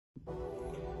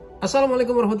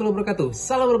Assalamualaikum warahmatullahi wabarakatuh.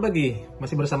 Salam berbagi.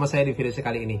 Masih bersama saya di video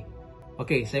kali ini.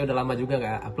 Oke, saya udah lama juga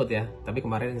nggak upload ya. Tapi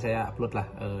kemarin saya upload lah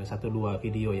 1-2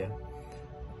 video ya.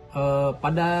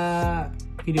 Pada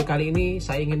video kali ini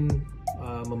saya ingin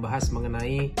membahas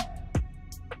mengenai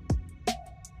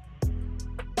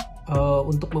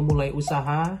untuk memulai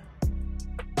usaha.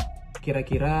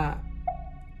 Kira-kira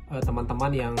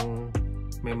teman-teman yang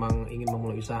memang ingin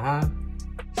memulai usaha,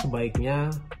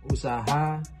 sebaiknya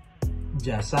usaha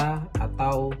jasa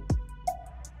atau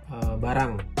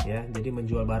barang ya, jadi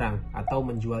menjual barang atau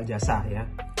menjual jasa ya,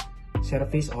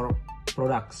 service or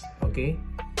products. Oke.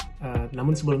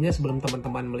 Namun sebelum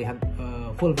teman-teman melihat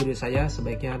full video saya,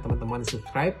 sebaiknya teman-teman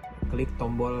subscribe, klik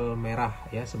tombol merah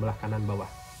ya sebelah kanan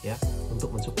bawah ya,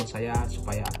 untuk mensupport saya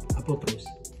supaya upload terus.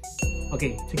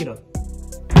 Oke, check it out.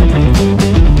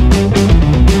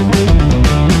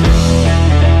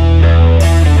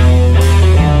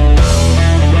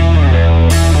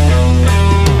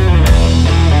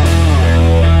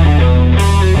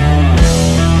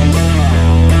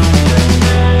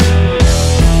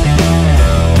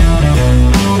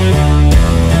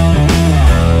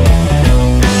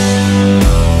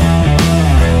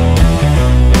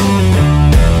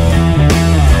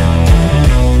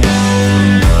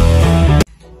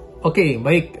 Oke,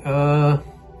 baik.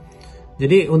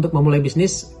 Jadi untuk memulai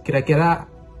bisnis, kira-kira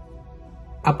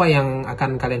apa yang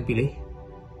akan kalian pilih?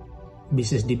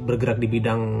 Bisnis bergerak di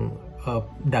bidang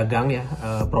dagang ya,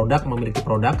 produk, memiliki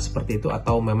produk seperti itu,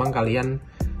 atau memang kalian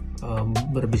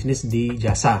berbisnis di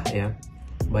jasa ya,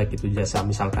 baik itu jasa,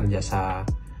 misalkan jasa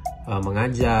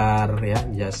mengajar ya,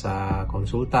 jasa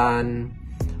konsultan,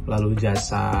 lalu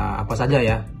jasa apa saja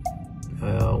ya,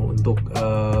 untuk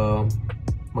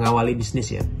mengawali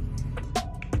bisnis ya.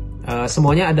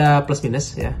 Semuanya ada plus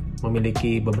minus ya,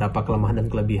 memiliki beberapa kelemahan dan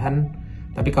kelebihan.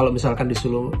 Tapi kalau misalkan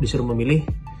disuruh memilih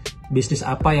bisnis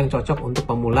apa yang cocok untuk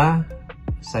pemula,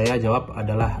 saya jawab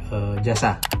adalah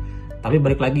jasa. Tapi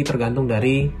balik lagi tergantung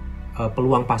dari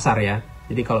peluang pasar ya.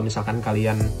 Jadi kalau misalkan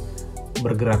kalian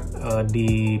bergerak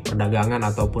di perdagangan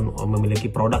ataupun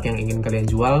memiliki produk yang ingin kalian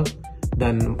jual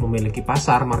dan memiliki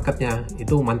pasar marketnya,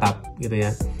 itu mantap gitu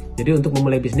ya. Jadi untuk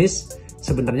memulai bisnis,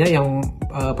 sebenarnya yang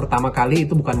pertama kali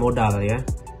itu bukan modal ya,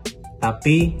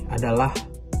 tapi adalah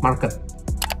market.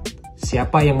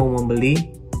 Siapa yang mau membeli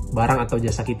barang atau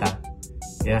jasa kita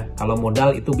ya. Kalau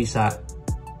modal itu bisa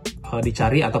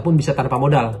dicari ataupun bisa tanpa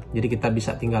modal. Jadi kita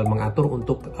bisa tinggal mengatur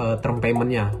untuk term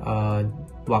paymentnya,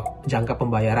 jangka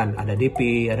pembayaran, ada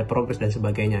DP, ada progress dan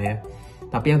sebagainya ya.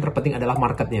 Tapi yang terpenting adalah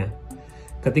marketnya.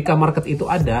 Ketika market itu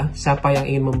ada, siapa yang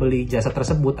ingin membeli jasa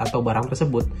tersebut atau barang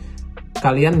tersebut,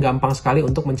 kalian gampang sekali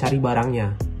untuk mencari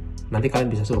barangnya. Nanti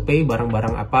kalian bisa survei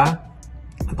barang-barang apa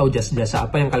atau jasa-jasa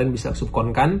apa yang kalian bisa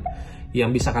subkonkan, yang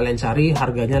bisa kalian cari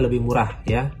harganya lebih murah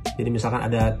ya. Jadi misalkan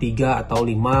ada 3 atau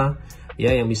 5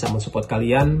 ya yang bisa mensupport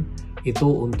kalian itu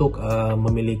untuk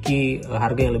memiliki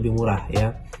harga yang lebih murah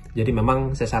ya. Jadi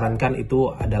memang saya sarankan itu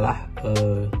adalah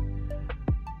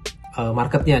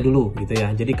marketnya dulu gitu ya.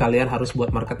 Jadi kalian harus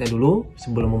buat marketnya dulu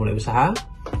sebelum memulai usaha.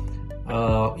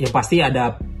 Yang pasti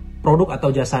ada produk atau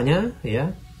jasanya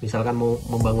ya, misalkan mau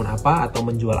membangun apa atau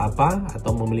menjual apa atau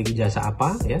memiliki jasa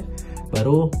apa ya,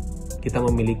 baru kita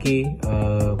memiliki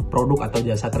produk atau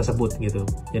jasa tersebut gitu.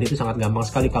 Jadi itu sangat gampang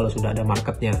sekali kalau sudah ada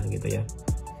marketnya gitu ya.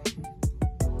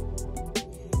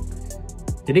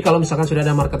 Jadi kalau misalkan sudah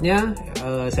ada marketnya,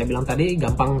 saya bilang tadi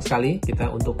gampang sekali kita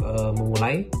untuk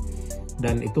memulai.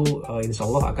 Dan itu insya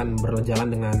Allah akan berjalan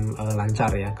dengan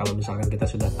lancar ya, kalau misalkan kita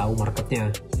sudah tahu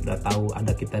marketnya, sudah tahu ada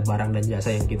kita barang dan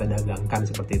jasa yang kita dagangkan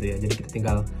seperti itu ya. Jadi kita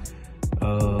tinggal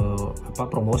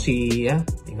promosi ya,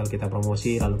 tinggal kita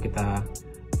promosi lalu kita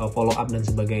follow up dan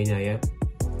sebagainya ya.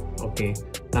 Oke.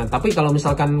 Nah tapi kalau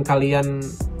misalkan kalian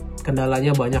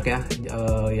kendalanya banyak ya,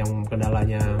 yang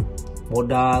kendalanya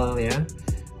modal ya,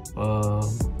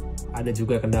 ada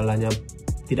juga kendalanya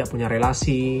tidak punya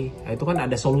relasi, itu kan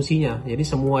ada solusinya. Jadi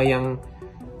semua yang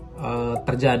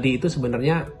terjadi itu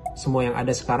sebenarnya, semua yang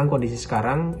ada sekarang, kondisi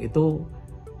sekarang itu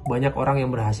banyak orang yang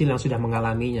berhasil yang sudah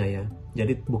mengalaminya ya.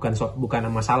 Jadi bukan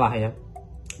masalah ya.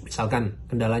 Misalkan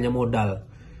kendalanya modal,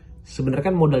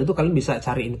 sebenarnya kan modal itu kalian bisa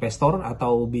cari investor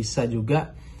atau bisa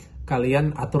juga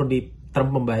kalian atur di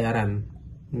term pembayaran.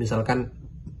 Misalkan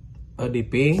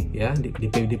DP ya,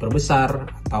 DP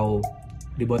diperbesar atau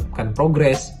dibuatkan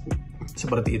progress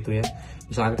seperti itu ya.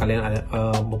 Misalkan kalian ada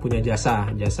mempunyai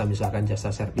jasa misalkan jasa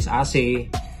servis AC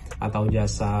atau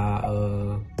jasa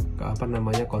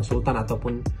konsultan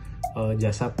ataupun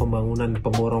jasa pembangunan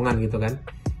pemborongan gitu kan.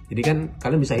 Jadi kan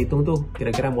kalian bisa hitung tuh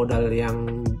kira-kira modal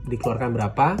yang dikeluarkan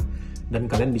berapa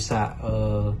dan kalian bisa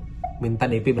minta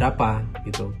DP berapa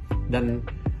gitu. Dan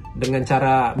dengan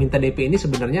cara minta DP ini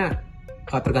sebenarnya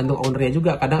tergantung ownernya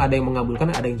juga. Kadang ada yang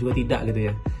mengabulkan, ada yang juga tidak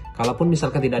gitu ya. Kalaupun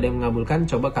misalkan tidak ada yang mengabulkan,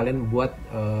 coba kalian buat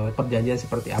perjanjian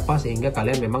seperti apa sehingga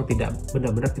kalian memang tidak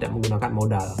benar-benar tidak menggunakan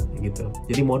modal gitu.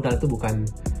 Jadi modal itu bukan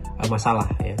masalah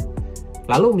ya.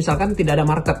 Lalu misalkan tidak ada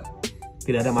market,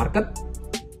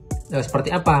 seperti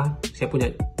apa? Saya punya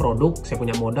produk, saya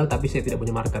punya modal, tapi saya tidak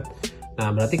punya market. Nah,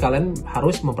 berarti kalian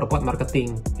harus memperkuat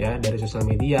marketing ya, dari sosial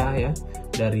media ya,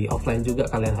 dari offline juga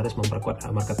kalian harus memperkuat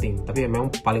marketing. Tapi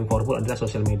memang paling powerful adalah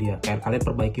sosial media. Kayak kalian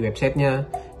perbaiki websitenya,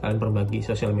 kalian perbaiki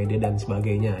sosial media dan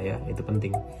sebagainya ya, itu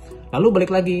penting. Lalu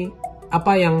balik lagi,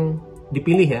 apa yang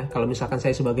dipilih ya? Kalau misalkan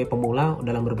saya sebagai pemula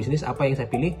dalam berbisnis, apa yang saya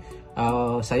pilih?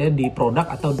 Saya di produk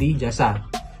atau di jasa?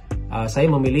 Saya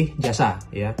memilih jasa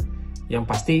ya. Yang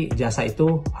pasti jasa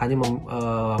itu hanya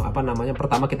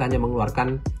pertama kita hanya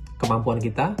mengeluarkan kemampuan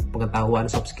kita, pengetahuan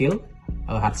soft skill,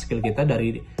 hard skill kita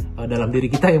dari dalam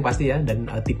diri kita yang pasti ya, dan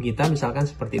tim kita misalkan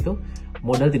seperti itu.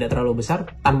 Modal tidak terlalu besar,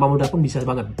 tanpa modal pun bisa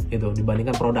banget itu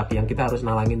dibandingkan produk yang kita harus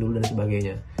nalangin dulu dan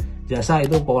sebagainya. Jasa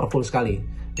itu powerful sekali.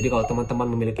 Jadi kalau teman-teman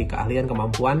memiliki keahlian,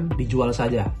 kemampuan, dijual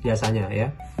saja jasanya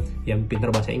ya. Yang pintar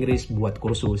bahasa Inggris buat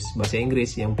kursus bahasa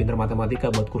Inggris, yang pintar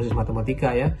matematika buat kursus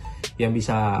matematika ya, yang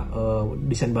bisa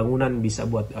desain bangunan bisa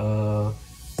buat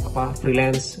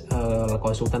freelance,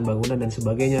 konsultan bangunan dan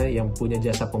sebagainya, yang punya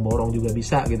jasa pemborong juga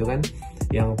bisa gitu kan,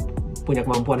 yang punya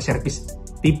kemampuan servis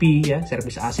TV ya,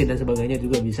 servis AC dan sebagainya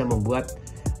juga bisa membuat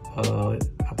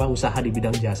usaha di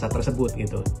bidang jasa tersebut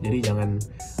gitu. Jadi jangan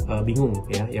bingung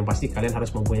ya, yang pasti kalian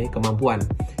harus mempunyai kemampuan.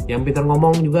 Yang pintar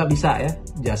ngomong juga bisa ya,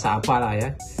 jasa apalah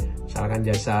ya, misalkan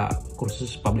jasa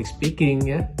kursus public speaking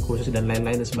ya, kursus dan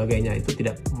lain-lain dan sebagainya, itu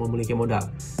tidak memiliki modal.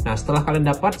 Nah, setelah kalian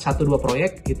dapat 1-2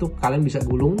 proyek, itu kalian bisa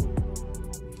gulung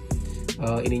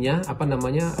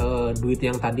duit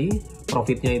yang tadi,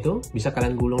 profitnya itu bisa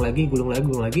kalian gulung lagi,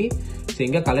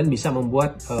 sehingga kalian bisa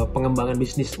membuat pengembangan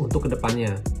bisnis untuk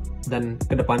kedepannya. Dan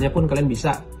kedepannya pun kalian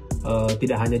bisa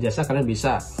tidak hanya jasa, kalian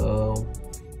bisa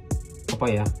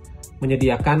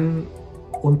menyediakan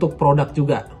untuk produk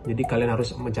juga. Jadi kalian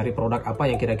harus mencari produk apa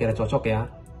yang kira-kira cocok ya.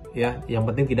 Yang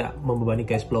penting tidak membebani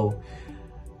cash flow.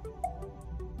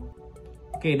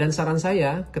 Oke, dan saran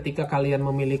saya ketika kalian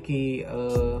memiliki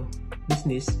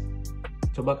bisnis,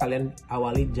 coba kalian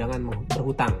awali jangan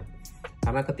berhutang.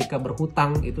 Karena ketika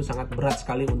berhutang itu sangat berat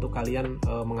sekali untuk kalian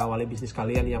mengawali bisnis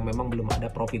kalian yang memang belum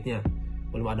ada profitnya,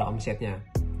 belum ada omsetnya.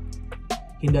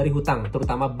 Hindari hutang,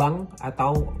 terutama bank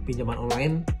atau pinjaman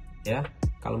online ya.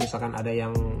 Kalau misalkan ada yang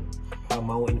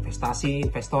mau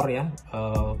investor ya,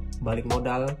 balik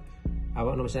modal,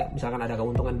 misalkan ada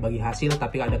keuntungan bagi hasil,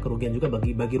 tapi ada kerugian juga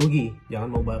bagi rugi. Jangan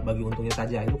mau bagi untungnya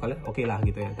saja, itu kalian oke lah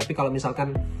gitu ya. Tapi kalau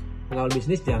misalkan mengawal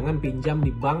bisnis, jangan pinjam di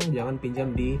bank, jangan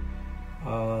pinjam di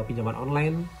pinjaman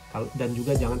online, dan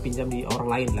juga jangan pinjam di orang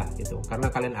lain lah gitu. Karena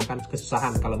kalian akan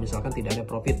kesusahan kalau misalkan tidak ada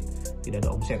profit, tidak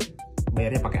ada omset,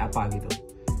 bayarnya pakai apa gitu.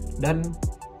 Dan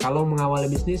kalau mengawali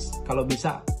bisnis, kalau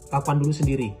bisa lakukan dulu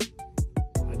sendiri.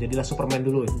 Jadilah Superman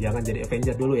dulu, jangan jadi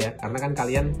Avenger dulu ya. Karena kan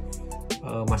kalian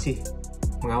masih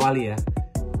mengawali ya.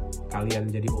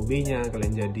 Kalian jadi OB-nya,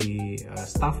 kalian jadi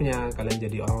staff-nya, kalian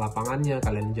jadi orang lapangannya,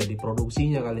 kalian jadi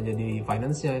produksinya, kalian jadi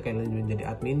finance-nya, kalian jadi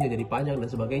adminnya, jadi pajak dan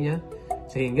sebagainya.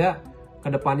 Sehingga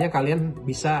kedepannya kalian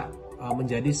bisa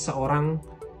menjadi seorang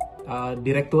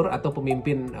direktur atau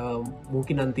pemimpin,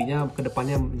 mungkin nantinya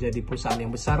kedepannya menjadi perusahaan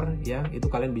yang besar ya. Itu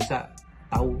kalian bisa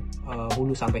tahu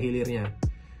hulu sampai hilirnya.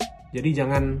 Jadi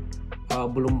jangan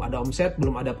belum ada omset,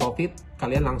 belum ada profit,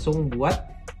 kalian langsung buat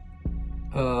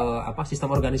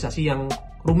sistem organisasi yang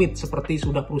rumit seperti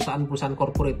sudah perusahaan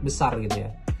corporate besar gitu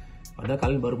ya. Padahal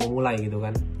kalian baru memulai gitu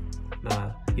kan.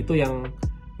 Nah, itu yang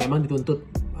memang dituntut.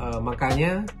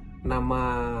 Makanya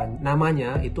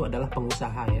namanya itu adalah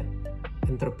pengusaha ya.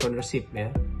 Entrepreneurship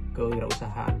ya,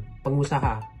 kewirausahaan.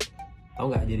 Pengusaha. Tahu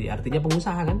nggak? Jadi artinya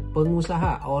pengusaha kan?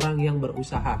 Pengusaha, orang yang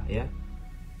berusaha ya.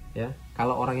 Ya,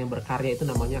 kalau orang yang berkarya itu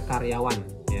namanya karyawan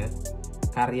ya.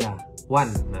 Karyawan.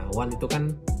 Nah, wan itu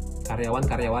kan karyawan,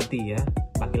 karyawati ya,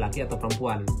 laki-laki atau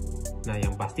perempuan. Nah,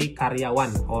 yang pasti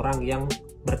karyawan, orang yang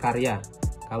berkarya.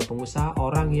 Kalau pengusaha,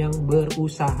 orang yang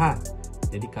berusaha.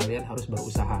 Jadi kalian harus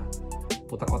berusaha.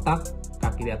 Putar otak,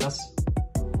 kaki di atas,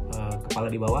 kepala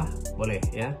di bawah, boleh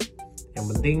ya. Yang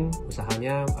penting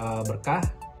usahanya berkah,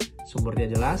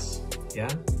 sumbernya jelas ya,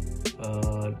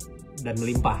 dan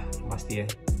melimpah pasti ya.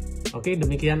 Oke,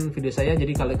 demikian video saya.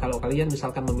 Jadi kalau kalian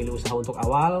misalkan memilih usaha untuk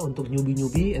awal, untuk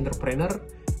newbie entrepreneur,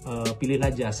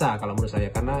 pilihlah jasa kalau menurut saya,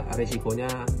 karena resikonya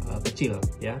kecil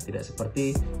ya, tidak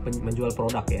seperti menjual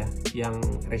produk ya yang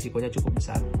resikonya cukup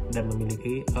besar dan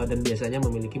biasanya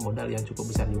memiliki modal yang cukup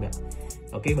besar juga.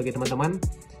 Oke, bagi teman-teman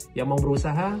yang mau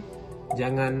berusaha,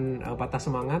 Jangan patah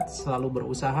semangat, selalu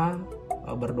berusaha,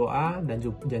 berdoa, dan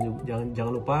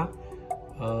jangan lupa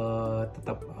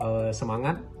tetap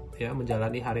semangat ya,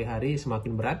 menjalani hari-hari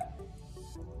semakin berat.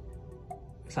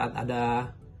 Saat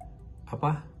ada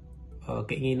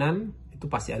keinginan, itu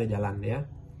pasti ada jalan ya.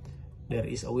 There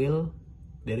is a will,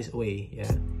 there is a way ya.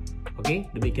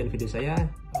 Oke, demikian video saya.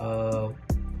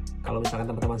 Kalau misalkan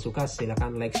teman-teman suka,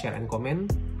 silakan like, share, and comment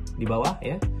di bawah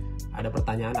ya. Ada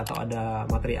pertanyaan atau ada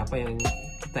materi apa yang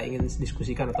kita ingin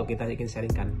diskusikan atau kita ingin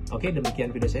sharingkan. Oke,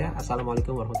 demikian video saya.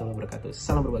 Assalamualaikum warahmatullahi wabarakatuh.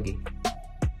 Salam berbagi.